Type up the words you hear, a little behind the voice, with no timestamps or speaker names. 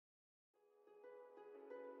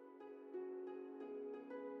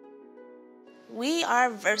We are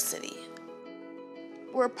Versiti.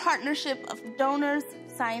 We're a partnership of donors,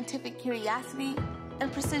 scientific curiosity, and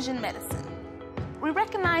precision medicine. We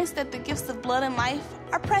recognize that the gifts of blood and life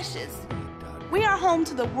are precious. We are home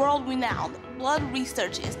to the world-renowned Blood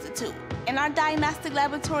Research Institute, and our diagnostic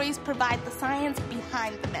laboratories provide the science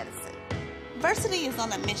behind the medicine. Versiti is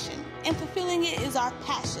on a mission, and fulfilling it is our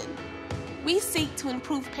passion. We seek to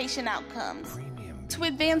improve patient outcomes, to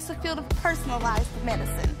advance the field of personalized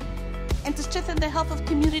medicine, and to strengthen the health of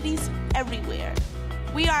communities everywhere.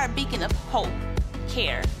 We are a beacon of hope,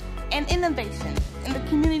 care, and innovation in the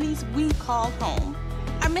communities we call home.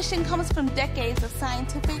 Our mission comes from decades of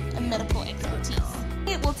scientific and medical expertise.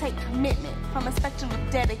 It will take commitment from a spectrum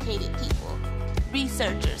of dedicated people,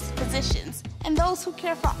 researchers, physicians, and those who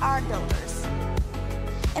care for our donors.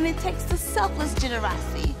 And it takes the selfless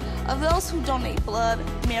generosity of those who donate blood,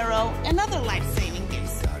 marrow, and other life-saving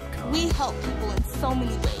gifts. We help people in so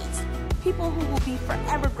many ways, people who will be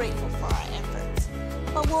forever grateful for our efforts,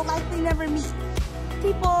 but will likely never meet.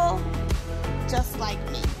 People just like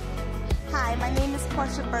me. Hi, my name is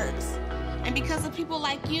Portia Burks, and because of people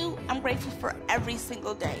like you, I'm grateful for every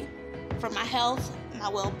single day, for my health, my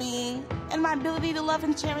well-being, and my ability to love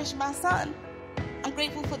and cherish my son. I'm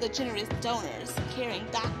grateful for the generous donors, caring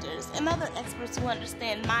doctors, and other experts who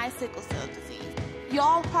understand my sickle cell disease. You're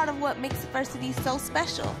all part of what makes Versiti so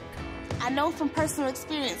special. I know from personal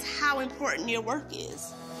experience how important your work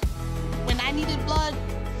is. When I needed blood,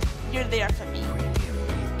 you're there for me.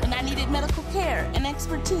 When I needed medical care and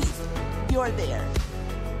expertise, you're there.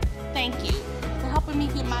 Thank you for helping me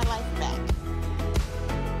get my life back.